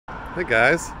Hey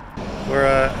guys,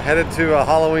 we're headed to a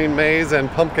Halloween maze and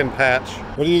pumpkin patch.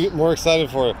 What are you more excited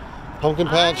for? Pumpkin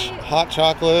patch, hot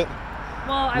chocolate,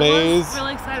 well, maze? I was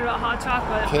really excited about hot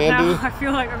chocolate, candy? but now I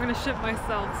feel like I'm gonna shit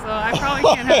myself, so I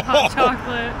probably can't have hot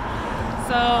chocolate.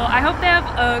 So I hope they have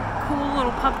a cool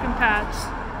little pumpkin patch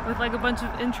with like a bunch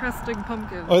of interesting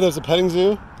pumpkins. Oh, there's a petting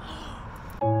zoo?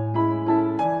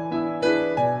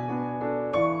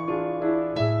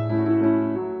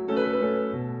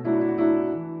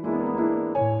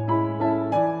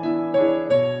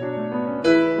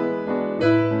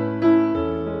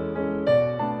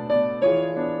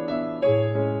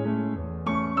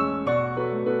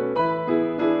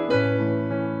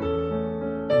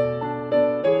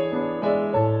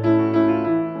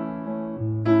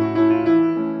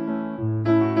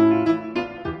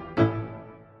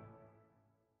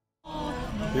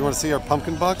 You want to see our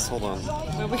pumpkin bucks? Hold on.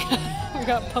 We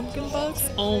got pumpkin bucks?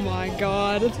 Oh my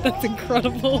god, that's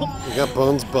incredible. We got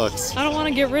bones bucks. I don't want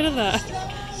to get rid of that.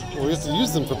 Well, we have to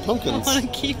use them for pumpkins. I want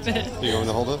to keep it. You want me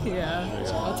to hold it? Yeah,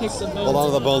 I'll take the bones. Hold on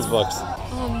to the bones bucks.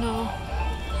 Oh no.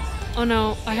 Oh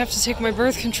no, I have to take my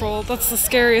birth control. That's the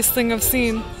scariest thing I've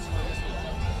seen.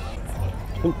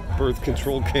 Birth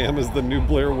control cam is the new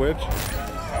Blair Witch.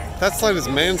 That slide is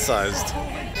man-sized.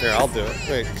 Here, I'll do it.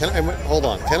 Wait, hold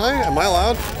on. Can I? Am I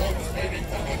allowed?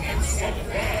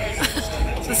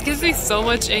 This gives me so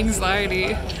much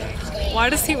anxiety. Why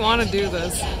does he want to do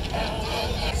this?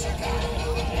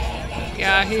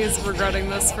 Yeah, he is regretting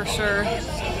this for sure.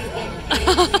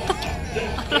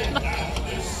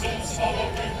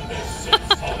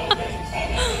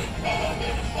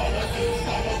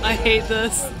 I hate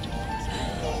this.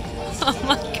 Oh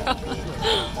my god.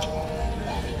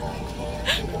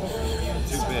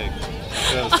 Too big.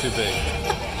 That was too big.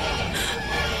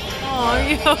 Oh, are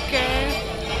you okay?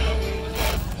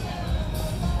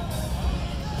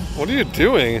 What are you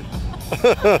doing?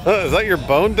 Is that your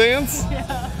bone dance?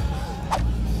 Yeah.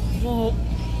 Whoa.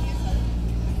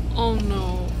 Oh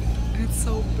no. It's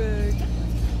so big.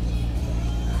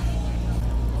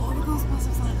 Oh, the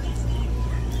Ghostbusters on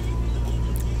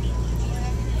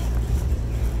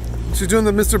it. She's doing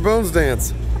the Mr. Bones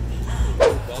dance.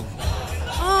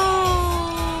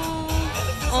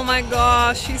 Oh my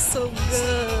gosh, he's so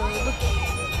good.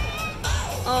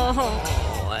 Oh,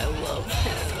 I love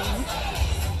him.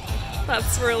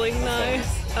 That's really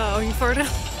nice. Oh, you farted?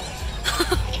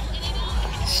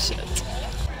 Shit.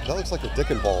 That looks like a dick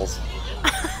and balls.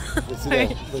 You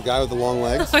see the guy with the long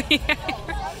legs? Oh, yeah.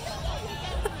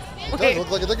 It does look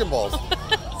like a dick and balls.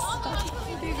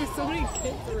 Dude, there's so many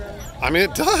kids around. I mean,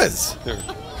 it does. Here.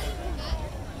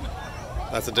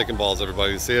 That's a dick and balls,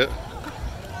 everybody. You see it?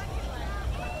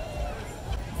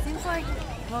 Seems like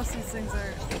most of these things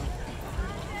are for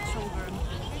children.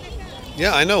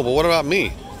 Yeah, I know, but what about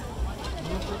me?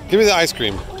 Give me the ice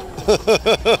cream.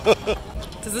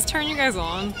 Does this turn you guys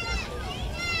on?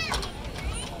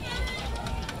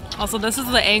 Also, this is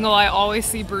the angle I always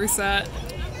see Bruce at.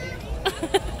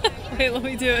 Wait, let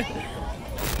me do it.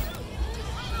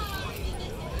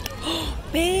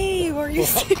 Babe, are you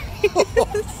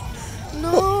serious?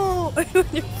 No!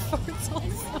 Your fart's all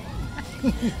so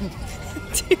bad.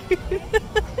 Dude.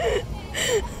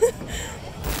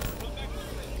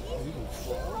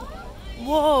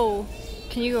 Whoa!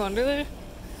 Can you go under there?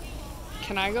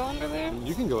 Can I go under there?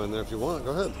 You can go in there if you want.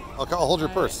 Go ahead. I'll hold your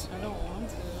purse. I don't want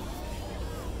to.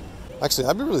 Actually,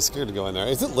 I'd be really scared to go in there.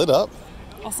 Is it lit up?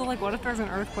 Also, like, what if there's an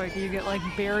earthquake and you get, like,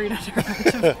 buried under a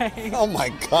bunch of hay? Oh my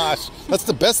gosh. That's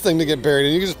the best thing to get buried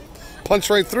in. You can just punch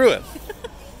right through it.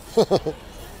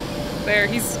 There,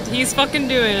 he's fucking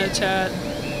doing it, chat.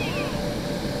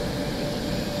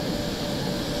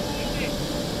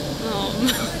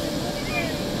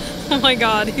 Oh my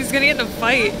god, he's gonna get in a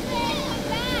fight.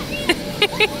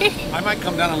 I might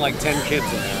come down on like 10 kids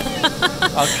in there.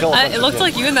 I'll kill a bunch It of looked kids.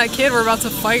 like you and that kid were about to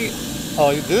fight.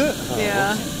 Oh, you did it? Oh,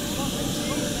 Yeah.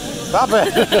 Stop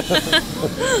it.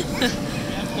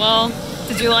 Well,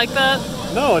 did you like that?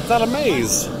 No, it's not a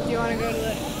maze. Do you want to go to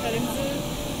the petting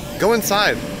zoo? Go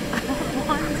inside.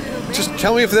 Just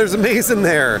tell me if there's a maze in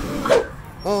there.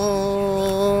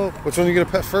 Oh, which one are you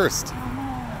gonna pet first?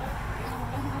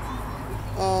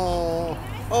 Oh,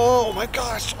 oh my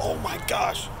gosh, oh my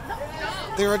gosh.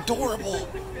 They're adorable.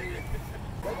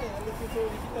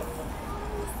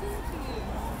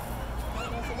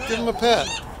 Give him a pet.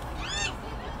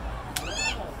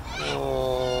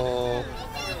 Oh,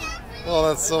 oh,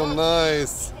 that's so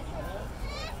nice.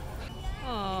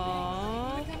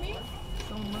 Aww.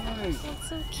 So nice. That's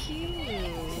so cute.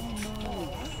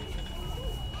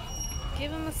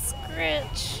 Give him a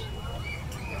scritch.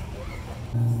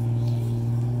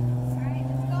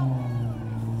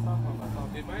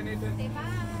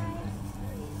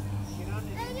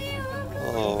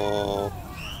 Oh.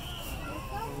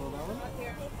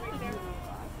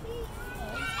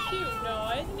 Cute,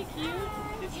 no, isn't it cute?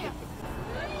 Yeah.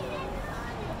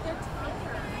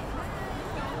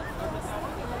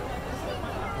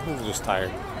 I think they're just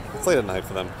tired. It's late at night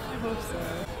for them. I hope so.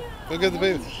 Go give the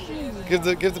baby. Give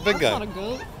the big guy. That's not a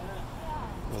goat.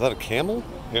 Was that a camel?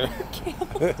 Here.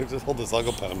 Camel? Just hold this. I'll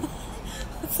go pet him.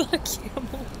 That's not a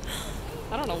camel.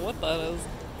 I don't know what that is.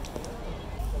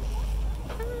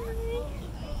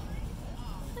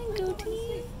 Hi,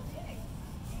 goatee.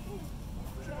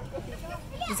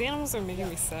 These animals are making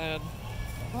me sad.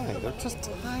 Why? They're just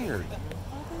tired.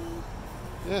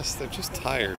 Yes, they're just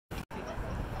tired.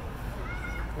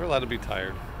 They're allowed to be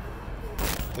tired.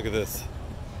 Look at this.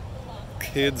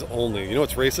 Kids only. You know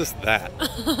what's racist? That.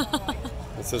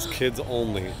 It says kids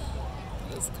only.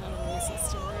 That is kind of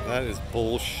racist, right? That is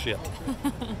bullshit.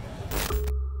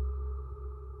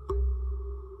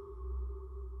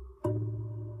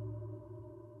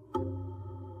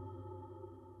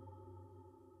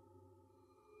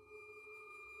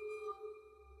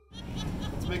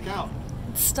 Let's make out.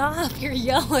 Stop, you're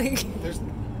yelling.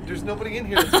 There's nobody in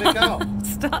here. Let's make out.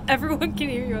 Stop, everyone can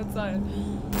hear you outside.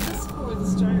 This for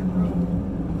this giant rope.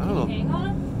 I don't know. Hang on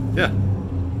it? Yeah.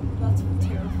 That's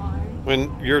terrifying.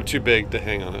 When you're too big to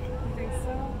hang on it. I think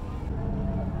so.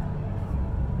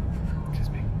 Kiss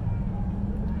me.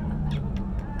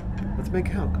 Let's make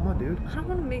out. Come on, dude. I don't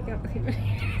want to make out with you.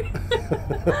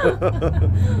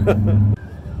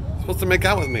 You're supposed to make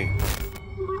out with me.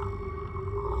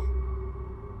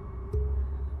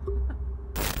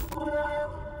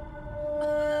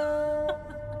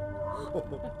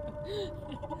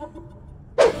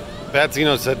 Bad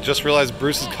Zeno said, just realized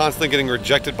Bruce is constantly getting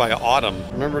rejected by Autumn.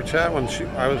 Remember, Chad, when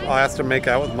I asked her to make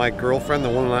out with my girlfriend, the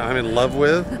woman I'm in love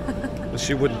with, and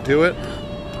she wouldn't do it?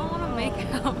 I don't want to make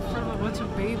out in front of a bunch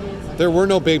of babies. There were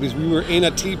no babies. We were in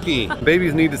a teepee.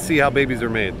 Babies need to see how babies are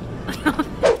made.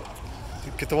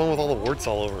 Get the one with all the warts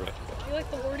all over it. You like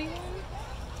the warty one?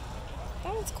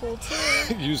 That one's cool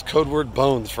too. Use code word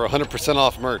bones for 100%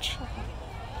 off merch.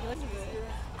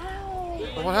 Ow.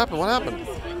 What happened? What happened?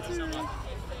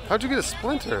 How'd you get a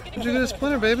splinter? How'd you get a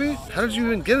splinter, baby? How did you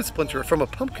even get a splinter from a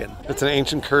pumpkin? It's an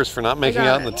ancient curse for not making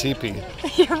out in the teepee.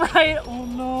 You're right. Oh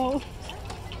no.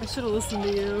 I should have listened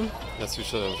to you. Yes, you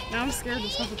should have. Now I'm scared to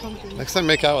touch a pumpkin. Next time,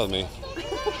 make out with me.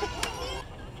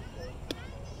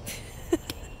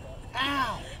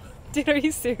 Ow! Dude, are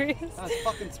you serious? A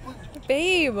fucking splinter.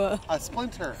 Babe! A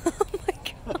splinter. Oh my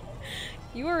god.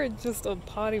 You are just a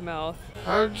potty mouth.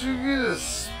 How'd you get a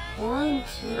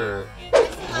splinter?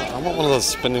 I want one of those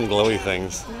spinning glowy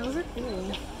things. Yeah, those are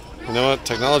cool. You know what?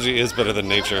 Technology is better than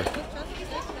nature.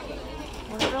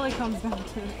 What it really comes down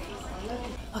to.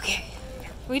 Okay,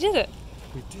 we did it.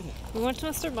 We did it. We went to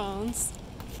Mr. Bones.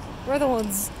 We're the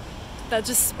ones that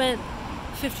just spent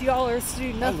 $50 to do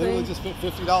I nothing. literally just spent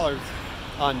 $50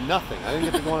 on nothing. I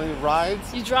didn't get to go on any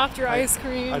rides. You dropped your ice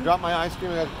cream. I dropped my ice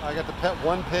cream. I got to pet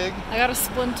one pig. I got a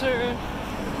splinter.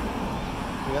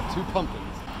 We got 2 pumpkins.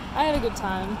 I had a good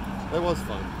time. That was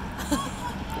fun.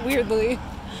 Weirdly.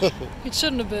 It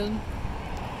shouldn't have been.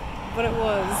 But it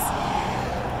was.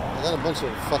 I got a bunch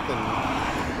of fucking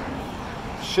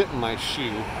shit in my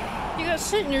shoe. You got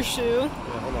shit in your shoe. Yeah,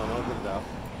 hold on, I'll get it out.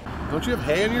 Don't you have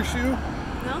hay in your shoe?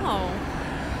 No.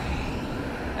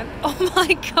 And, oh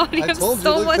my god, you I have told you,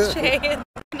 so look much at- hay.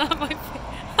 Not my face.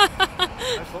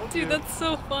 I told Dude, you. that's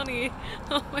so funny.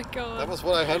 Oh my god. That was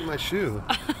what I had in my shoe.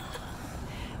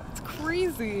 It's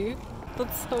crazy.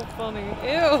 That's so funny.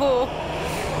 Ew.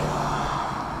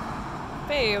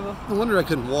 Babe. No wonder I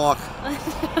couldn't walk.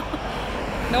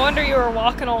 No wonder you were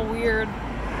walking all weird.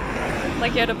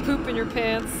 Like you had to poop in your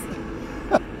pants.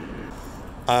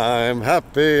 I'm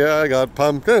happy I got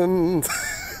pumpkins.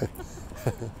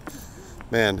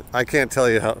 Man, I can't tell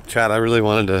you how, Chad, I really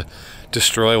wanted to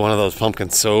destroy one of those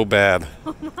pumpkins so bad.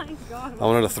 Oh my god. I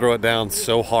wanted to throw it down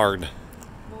so hard.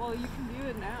 Well, you can do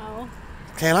it now.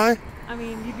 Can I? I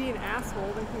mean, you'd be an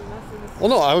asshole then clean mess in this. Well,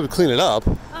 no, I would clean it up.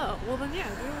 Oh, well then yeah,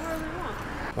 do it wherever you want.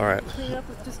 All right. Clean it up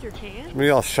with just your hand?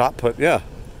 Maybe I'll shot put, yeah.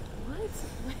 What?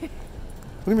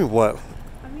 What do you mean, what?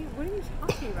 I mean, what are you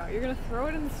talking about? You're gonna throw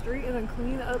it in the street and then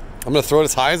clean it up I'm gonna throw it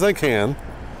as high as I can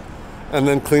and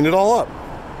then clean it all up.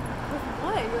 with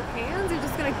what? Your hands? You're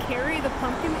just gonna carry the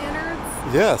pumpkin innards?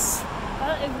 Yes.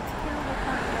 That is a terrible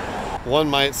pumpkin. One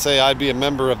might say I'd be a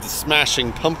member of the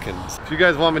Smashing Pumpkins. If you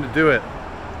guys want me to do it,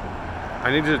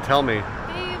 I need you to tell me.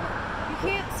 Babe, you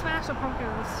can't smash a pumpkin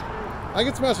in the street. I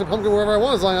can smash a pumpkin wherever I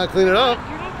want as long as I clean it up.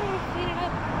 You're not gonna clean it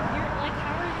up. You're like,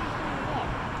 how are you gonna clean it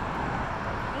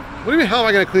up? What do you mean, how am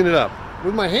I gonna clean it up?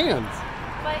 With my hands.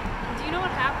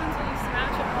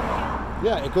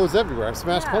 Yeah, it goes everywhere. I've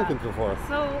smashed Yeah. pumpkins before.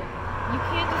 So you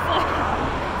can't just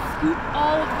like scoop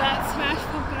all of that smashed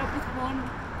pumpkin up with one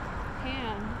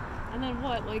hand and then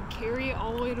what? Like carry it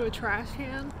all the way to a trash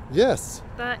can? Yes.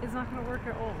 That is not going to work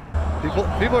at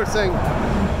all. People are saying,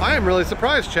 I am really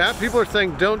surprised, chat. People are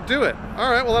saying, don't do it.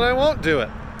 All right, well then I won't do it.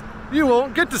 You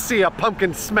won't get to see a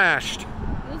pumpkin smashed.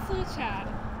 Listen to Chad.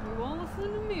 You won't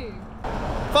listen to me.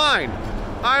 Fine,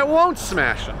 I won't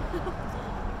smash them.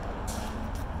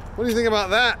 What do you think about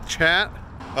that, chat?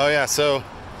 Oh yeah, so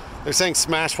they're saying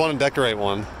smash one and decorate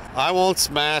one. I won't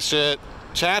smash it.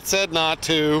 Chat said not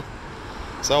to,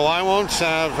 so I won't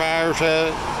smash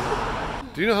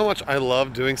it. Do you know how much I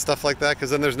love doing stuff like that? Because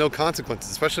then there's no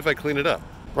consequences, especially if I clean it up,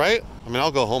 right? I mean,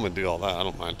 I'll go home and do all that. I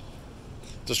don't mind.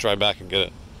 Just drive back and get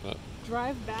it. But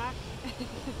Drive back.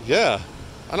 yeah,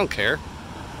 I don't care.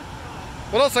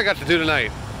 What else I got to do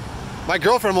tonight? My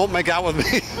girlfriend won't make out with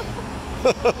me.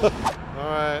 All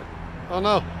right. Oh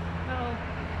no. No.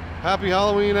 Happy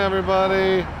Halloween,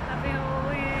 everybody. Happy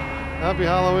Halloween. Happy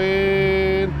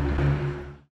Halloween.